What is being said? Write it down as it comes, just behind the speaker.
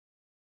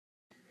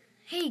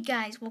Hey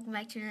guys, welcome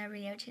back to another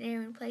video. Today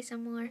we're gonna play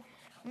some more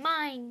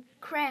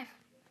Minecraft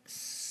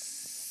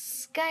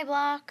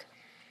Skyblock.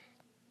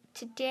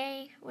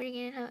 Today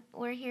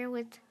we're here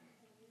with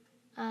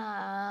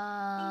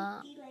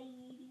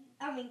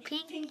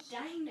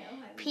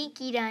Pink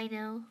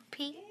Dino.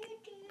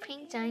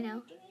 Pink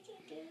Dino.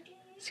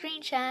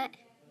 Screenshot.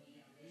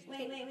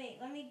 Wait.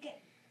 Let me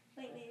get.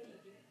 Wait.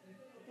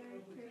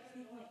 Third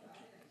person. Wait.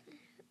 Okay.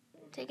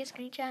 Take a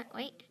screenshot.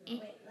 Wait.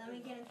 Wait. Let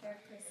me get in third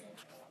person.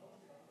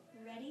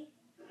 Ready?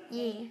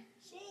 Yeah.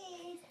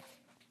 Cheese.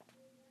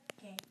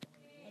 Okay.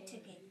 I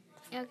took it.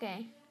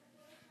 Okay.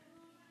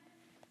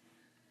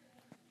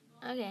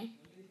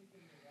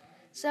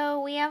 So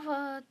we have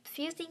a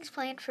few things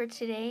planned for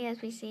today,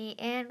 as we see,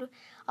 and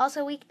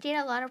also we did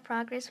a lot of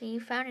progress. We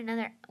found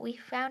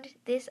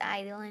this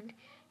island,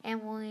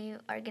 and we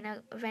are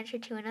gonna venture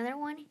to another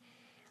one.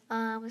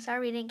 Sorry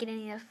we didn't get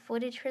any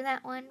footage for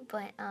that one,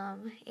 but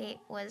it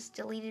was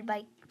deleted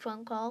by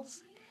phone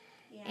calls,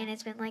 and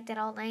it's been like that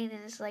all night,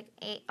 and it's like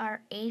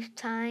our 8th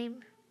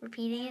time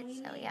repeating And it.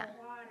 So we yeah. need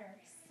a water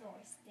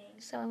source thing.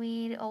 So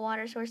we need a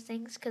water source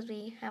things because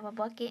we have a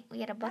bucket.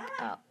 We had a bucket.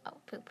 Oh,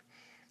 poop.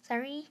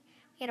 Sorry.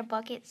 We had a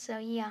bucket. So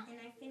yeah. And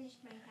I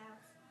finished my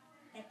house.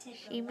 That took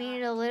She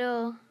made a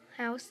little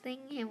house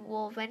thing, and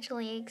we'll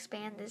eventually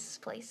expand this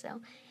place.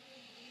 So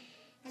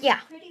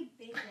yeah. It's pretty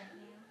big right now.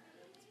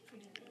 It's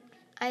pretty big.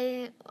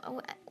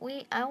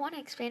 I want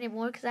to expand it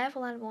more because I have a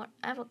lot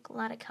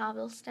of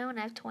cobblestone.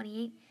 I have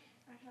 28.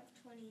 I have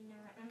 29.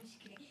 I'm just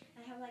kidding.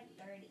 I have like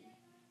 30.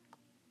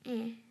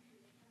 Eh.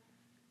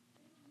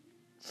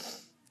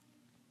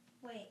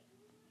 Wait.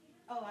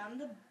 Oh,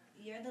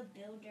 you're the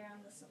builder,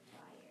 I'm the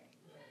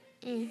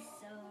supplier.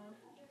 So,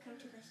 come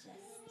to the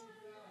chest.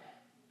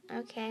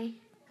 Okay.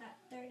 Got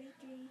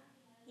 33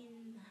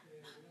 in my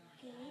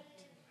pocket.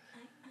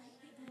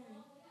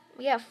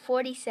 We have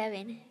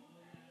 47.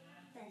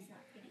 That's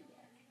not pretty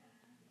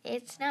bad.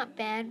 It's not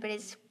bad, but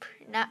it's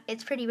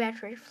pretty bad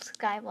for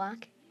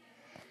Skyblock.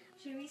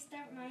 Should we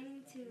start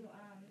mining to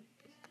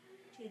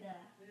the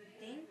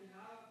thing?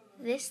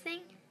 This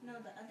thing? No,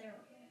 the other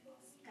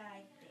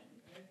sky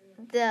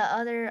thing. The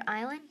other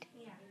island?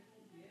 Yeah.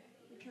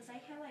 Because I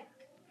have like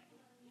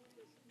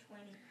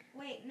 20.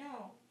 Wait,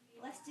 no.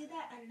 Let's do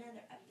that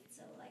another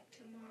episode, like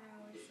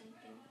tomorrow or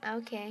something.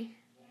 Okay.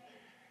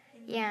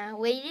 Yeah,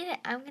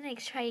 I'm gonna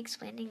try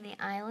expanding the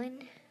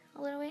island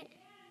a little bit.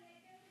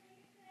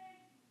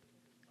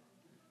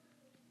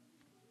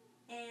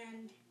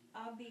 And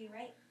I'll be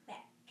right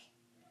back.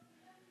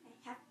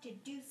 I have to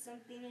do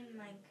something in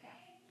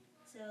Minecraft.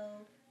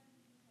 So,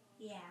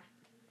 yeah.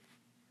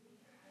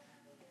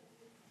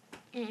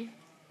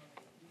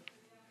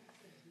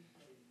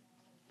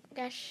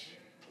 Gosh.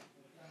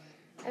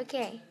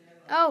 Okay.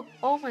 Oh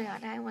my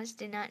god, I almost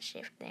did not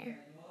shift there.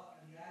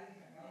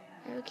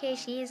 Okay,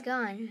 she is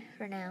gone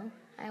for now,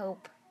 I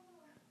hope.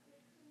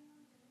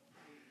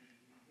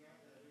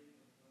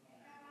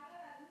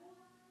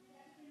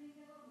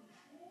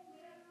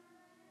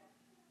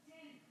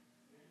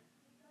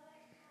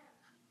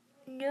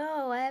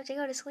 No, I have to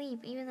go to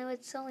sleep, even though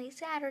it's only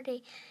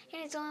Saturday,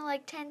 and it's only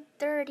like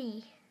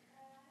 10:30.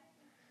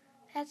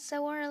 That's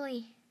so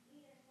early.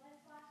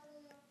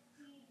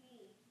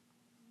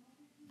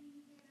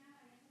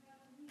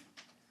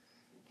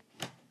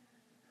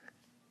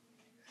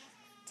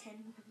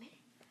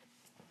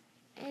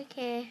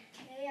 Okay.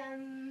 Hey,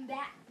 I'm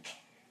back.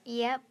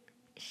 Yep,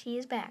 she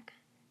is back.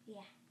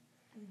 Yeah,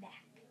 I'm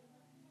back.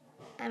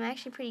 I'm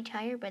actually pretty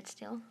tired, but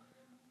still.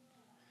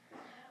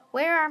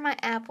 Where are my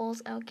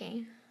apples?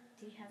 Okay.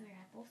 Do you have your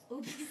apples?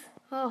 Oops.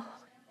 Oh,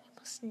 you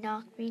must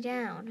knock me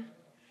down.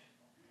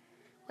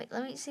 Wait,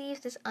 let me see if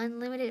this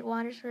unlimited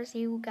water source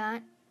you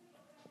got.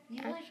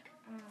 You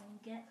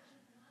get.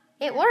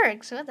 It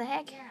works. What the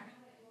heck? Yeah.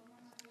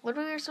 What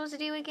were we supposed to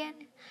do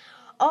again?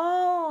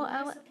 Oh,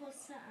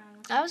 Supposed to,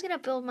 I was gonna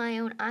build my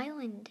own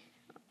island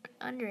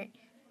under it.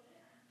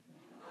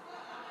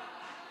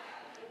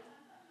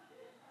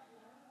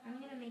 I'm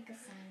gonna make a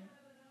sign.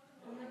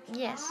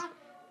 Yes.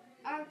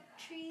 Our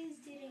trees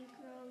didn't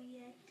grow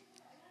yet.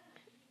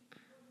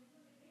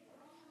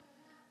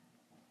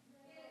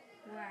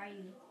 Where are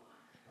you?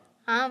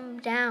 I'm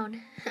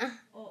down.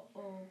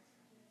 Uh-oh.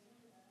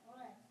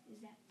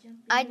 Is that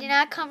jumping? I did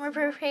not come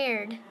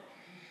prepared.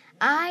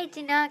 I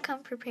did not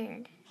come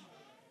prepared.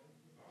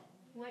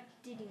 What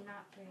did you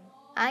not bring?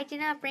 I did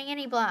not bring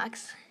any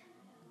blocks.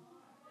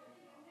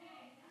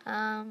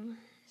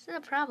 This is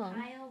a problem.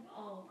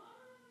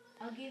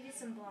 I'll give you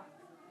some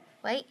blocks.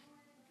 Wait.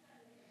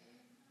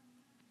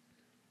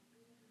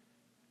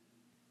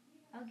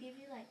 I'll give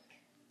you like...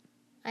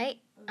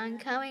 Wait, I'm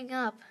coming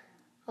up,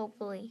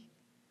 hopefully.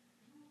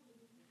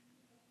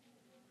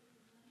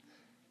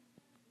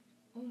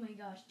 Oh my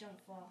gosh, don't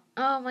fall.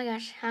 Oh my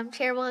gosh, I'm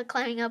terrible at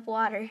climbing up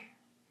water.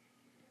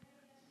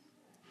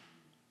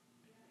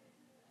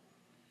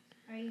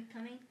 Are you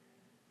coming?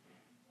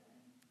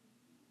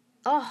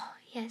 Oh,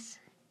 yes.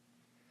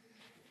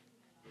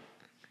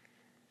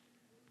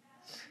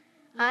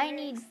 I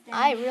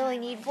really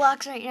need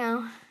blocks right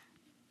now.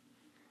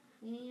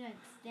 We need to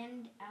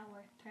extend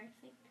our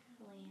perfect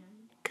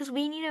land. Because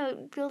we need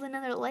to build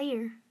another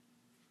layer.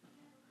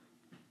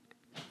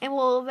 And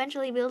we'll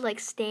eventually build like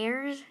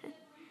stairs.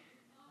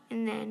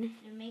 And then...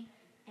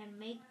 And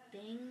make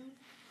things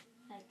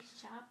like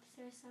shops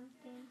or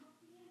something.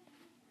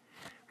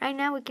 Right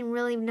now we can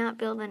really not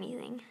build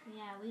anything.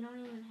 Yeah, we don't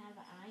even have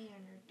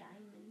iron or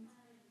diamonds.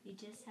 We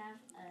just have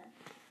a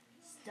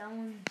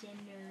stone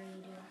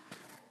generator.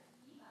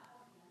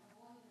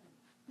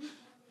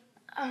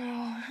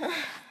 Oh.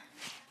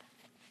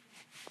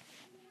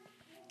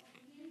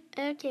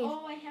 Okay.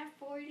 Oh, I have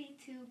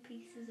 42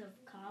 pieces of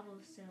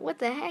cobblestone. What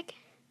the heck?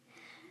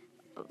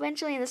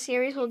 Eventually in the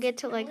series we'll get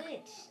to like...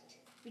 Glitched.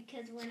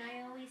 Because when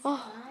I always come,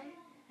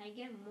 I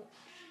get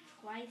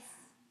twice.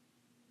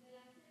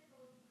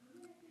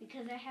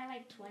 Because I had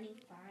like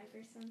 25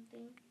 or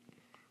something.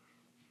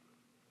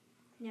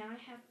 Now I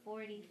have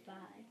 45.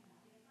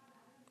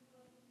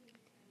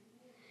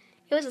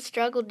 It was a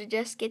struggle to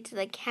just get to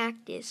the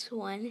cactus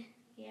one.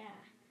 Yeah.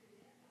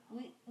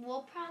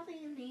 We'll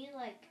probably need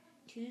like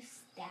 2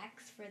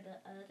 stacks for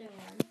the other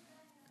one.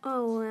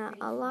 Oh, yeah,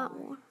 a lot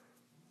more.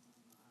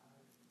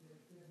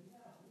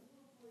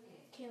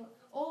 Okay.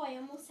 Oh, I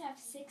almost have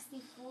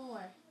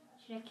 64.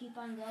 Should I keep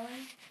on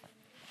going?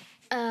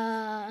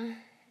 I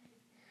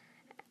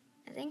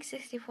think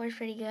 64 is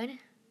pretty good.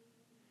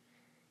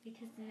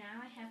 Because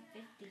now I have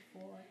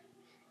 54.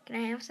 Can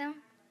I have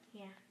some?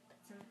 Yeah,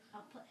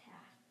 I'll put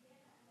half.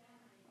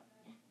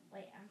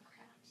 Wait, I'm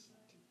crouched.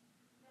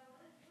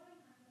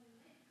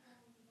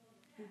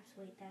 Oops,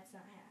 wait, that's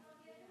not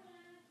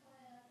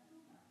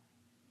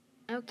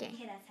half. Okay.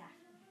 Okay, that's half.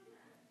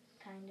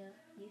 Kind of.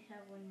 You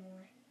have one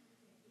more.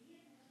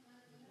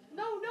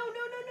 No, no, no, no, no,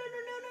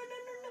 no, no, no, no,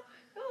 no, no,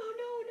 no,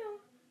 no, no.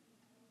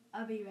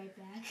 I'll be right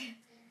back.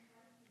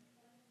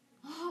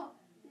 Oh,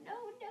 no,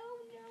 no,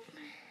 no.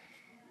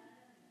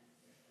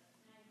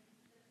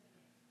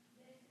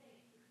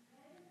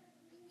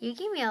 You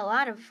gave me a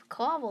lot of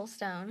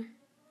cobblestone.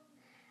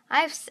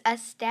 I have a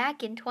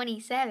stack in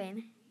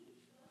 27.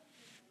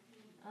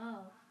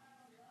 Oh.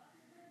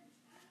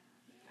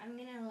 I'm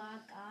gonna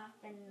log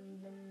off and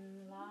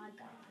then log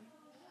on.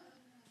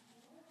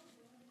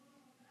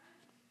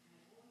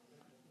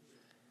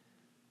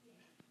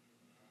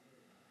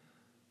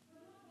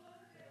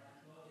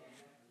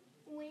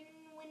 Win,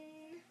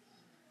 win.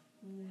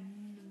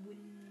 Win,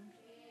 win.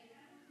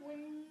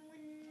 Win,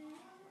 win.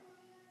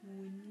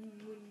 Win,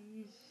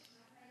 win.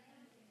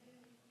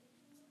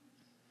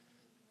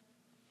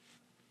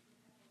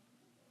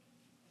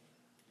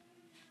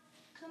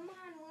 Come on,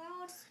 we're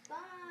all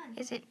spawn.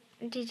 Is it?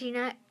 Did you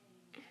not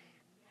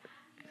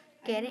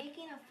get it? Are you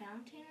making a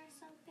fountain or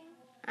something?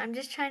 I'm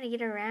just trying to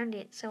get around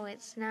it so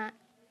it's not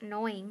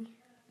annoying.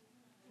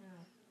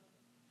 No.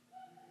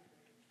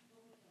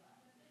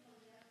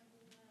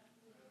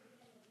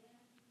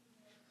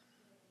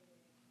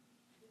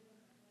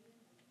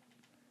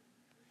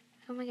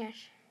 Oh my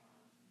gosh.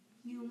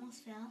 You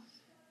almost fell?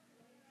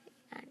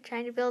 I'm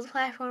trying to build a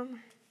platform.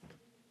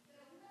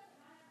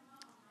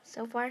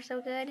 So far,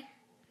 so good.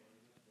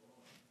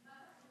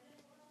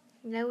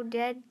 No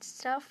dead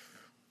stuff.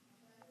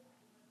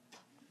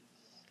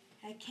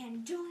 I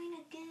can join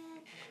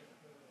again.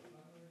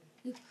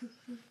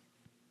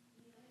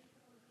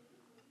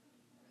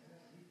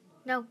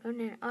 No.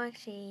 Oh,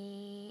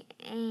 actually,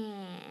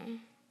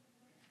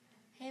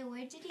 Hey,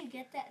 where did you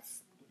get that,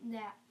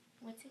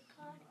 what's it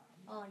called?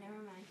 Oh,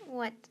 never mind.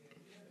 What?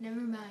 Never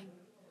mind.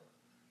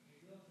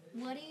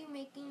 What are you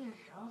making your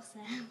house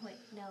at? Wait,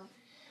 no.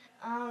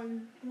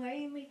 Where are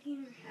you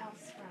making your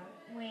house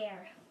from?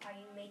 Where are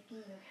you making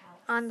your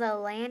house? On the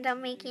land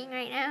I'm making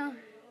right now.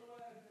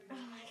 Oh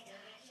my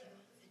gosh.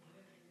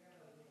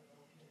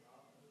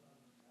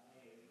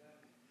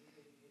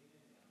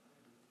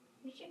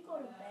 We should go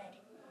to bed.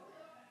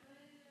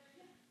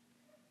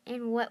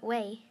 In what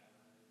way?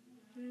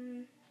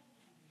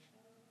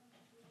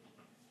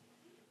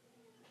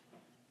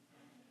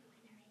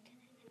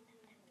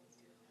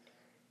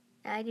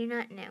 I do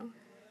not know.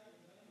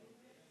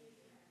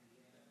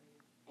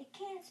 I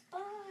can't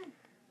spawn.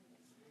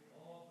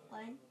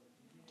 1,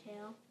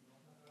 2,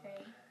 3,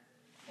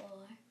 4,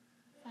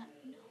 5.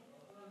 No.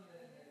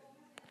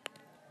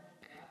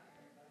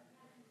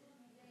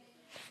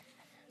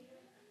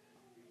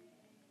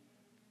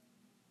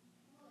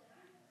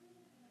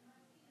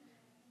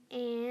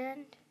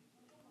 And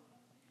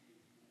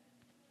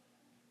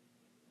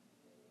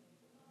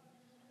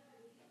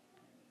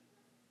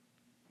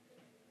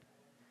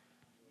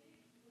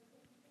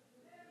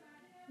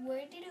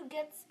Where did you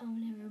get? Oh,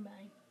 never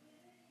mind.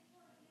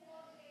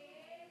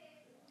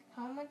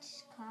 How much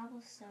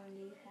cobblestone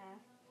do you have?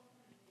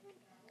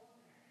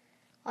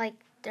 like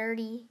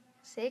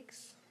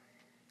 36.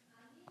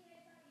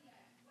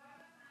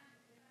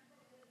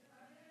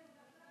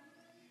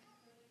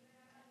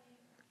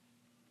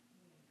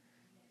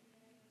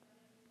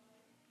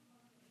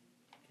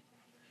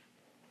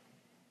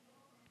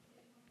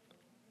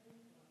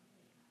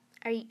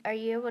 Are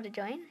you able to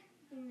join?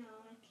 No,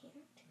 I can't.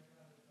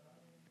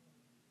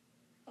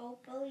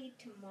 Hopefully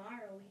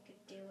tomorrow we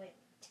could do it.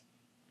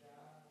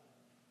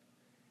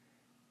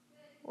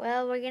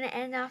 Well, we're gonna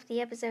end off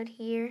the episode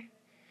here.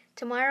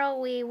 Tomorrow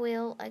we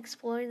will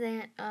explore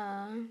that.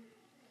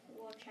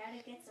 We'll try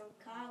to get some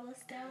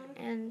cobblestone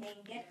And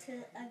get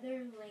to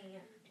other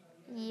land.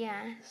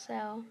 yeah,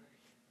 so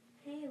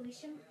Hey, we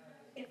should.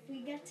 If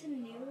we get to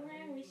new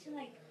land, we should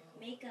like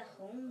make a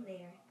home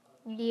there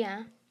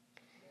yeah.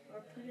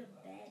 or put a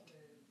bed.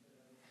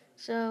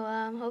 So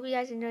hope you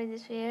guys enjoyed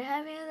this video.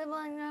 Happy the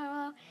bowling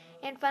row.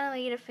 And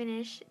finally get to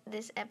finish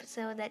this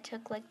episode that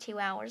took like 2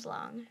 hours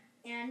long.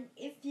 And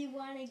if you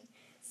want to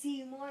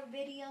see more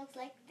videos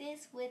like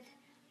this with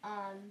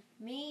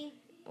me,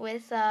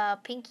 With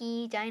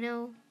Pinky,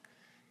 Dino.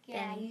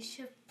 yeah, and you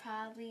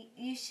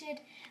should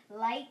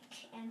like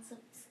and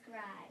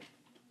subscribe.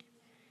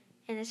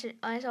 And this is,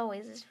 as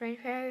always, this friend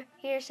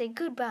here say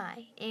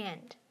goodbye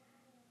and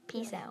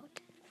peace out.